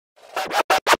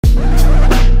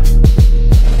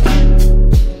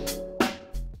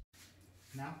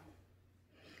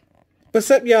What's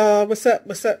up, y'all? What's up?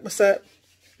 What's up? What's up?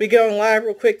 We going live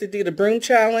real quick to do the broom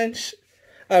challenge.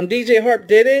 DJ Harp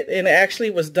did it, and it actually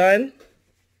was done.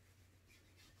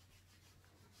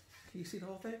 Can you see the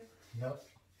whole thing? Yep.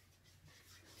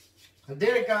 I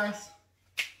did it, guys.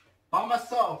 By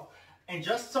myself. And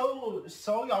just so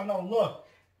y'all know, look,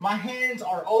 my hands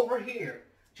are over here.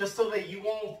 Just so that you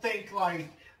won't think like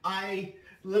I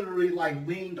literally like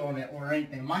leaned on it or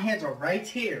anything. My hands are right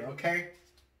here, okay?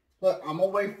 Look, I'm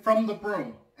away from the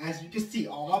broom. As you can see,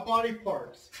 all my body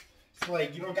parts. So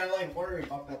like, you don't gotta like worry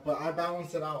about that, but I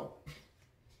balanced it out.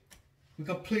 We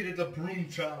completed the broom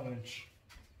challenge.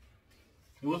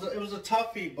 It was a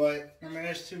toughie, but I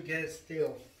managed to get it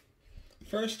still.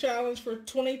 First challenge for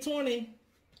 2020.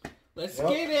 Let's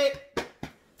get it.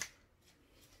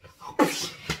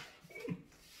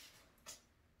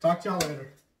 Talk to y'all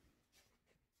later.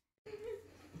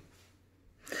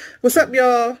 What's up,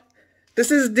 y'all? This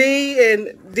is D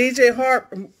and DJ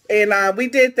Harp, and we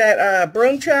did that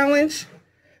broom challenge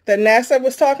that NASA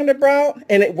was talking about,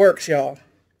 and it works, y'all.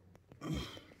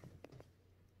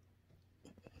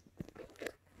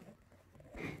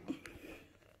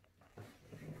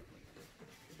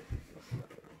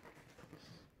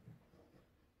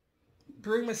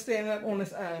 Broom is standing up on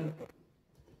his own.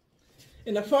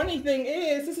 And the funny thing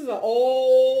is, this is an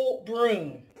old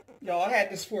broom. Y'all, I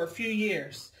had this for a few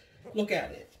years. Look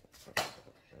at it.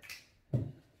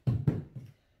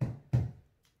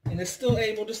 And it's still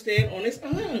able to stand on its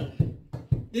own.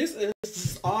 This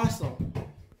is awesome.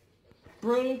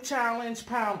 Broom challenge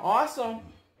pound. Awesome.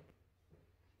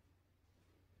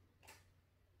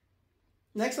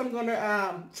 Next, I'm going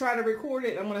to try to record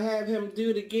it. I'm going to have him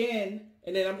do it again.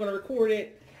 And then I'm going to record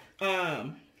it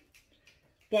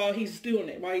while he's doing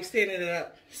it, while he's standing it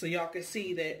up. So y'all can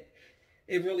see that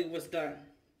it really was done.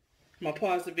 I'm going to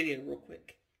pause the video real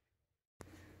quick.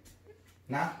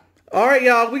 Nah. All right,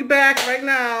 y'all. We back right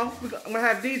now. I'm going to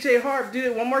have DJ Harp do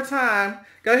it one more time.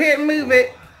 Go ahead and move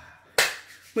it.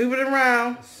 Move it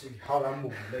around. Let's see how I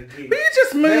move. Will you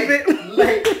just move it?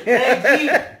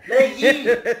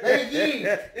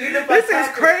 This is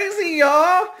crazy,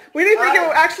 y'all. We didn't think it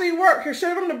would actually work. Here,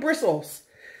 show them the bristles.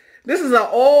 This is an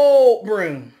old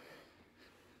broom.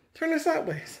 Turn it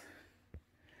sideways.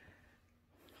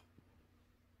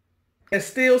 It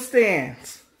still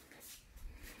stands.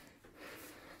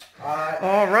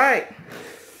 All right.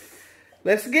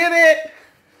 Let's get it.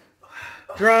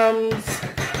 Drums.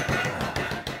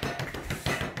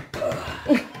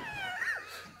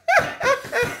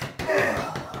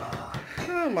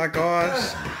 Oh my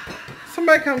gosh.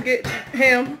 Somebody come get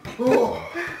him. All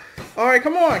right,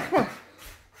 come on, come on.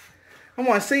 I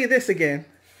want to see this again.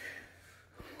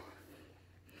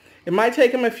 It might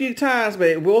take him a few times, but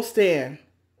it will stand.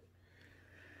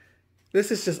 This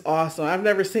is just awesome. I've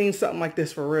never seen something like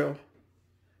this for real.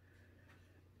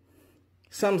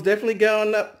 Something's definitely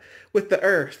going up with the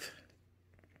earth.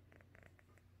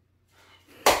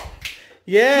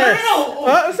 Yes. No!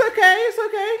 Oh, it's okay. It's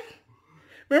okay.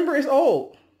 Remember, it's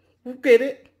old. We'll get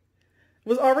it. It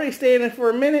was already standing for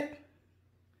a minute.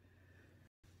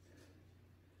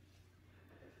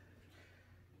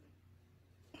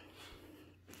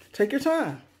 Take your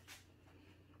time.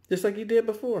 Just like you did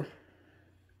before.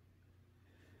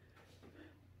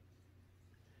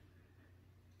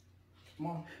 Come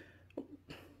on.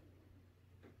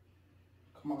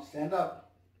 Come on, stand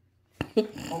up.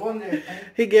 Hold on there.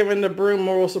 He giving the broom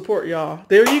moral support, y'all.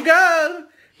 There you go.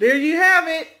 There you have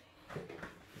it.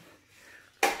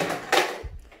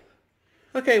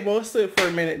 Okay, well, let's do it for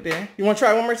a minute then. You want to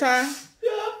try one more time?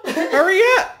 Yeah. Hurry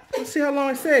up. Let's see how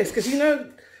long it says. Because you know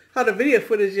how the video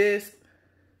footage is.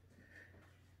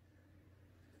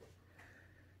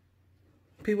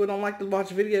 People don't like to watch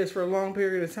videos for a long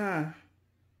period of time.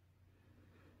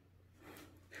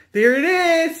 There it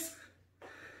is.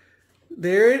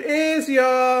 There it is,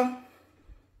 y'all.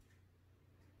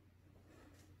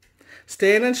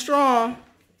 Standing strong.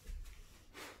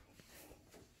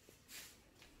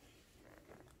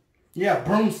 Yeah,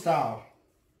 broom style.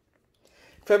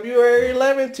 February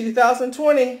 11th,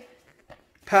 2020.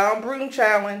 Pound Broom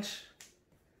Challenge.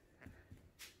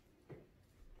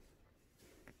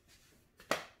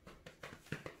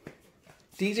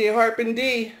 DJ Harp and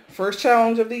D. First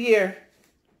challenge of the year.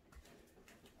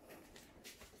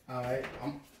 Alright,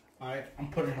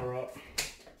 I'm putting her up.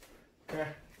 Okay.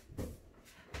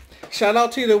 Shout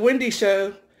out to the Wendy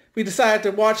Show. We decided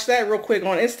to watch that real quick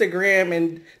on Instagram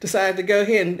and decided to go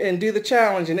ahead and do the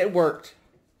challenge, and it worked.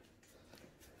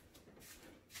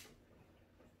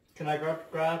 Can I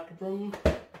grab the broom?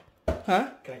 Huh?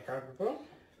 Can I grab the broom?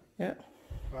 Yeah.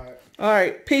 Alright. All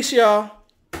right. Peace, y'all.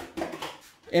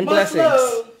 And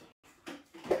blessings.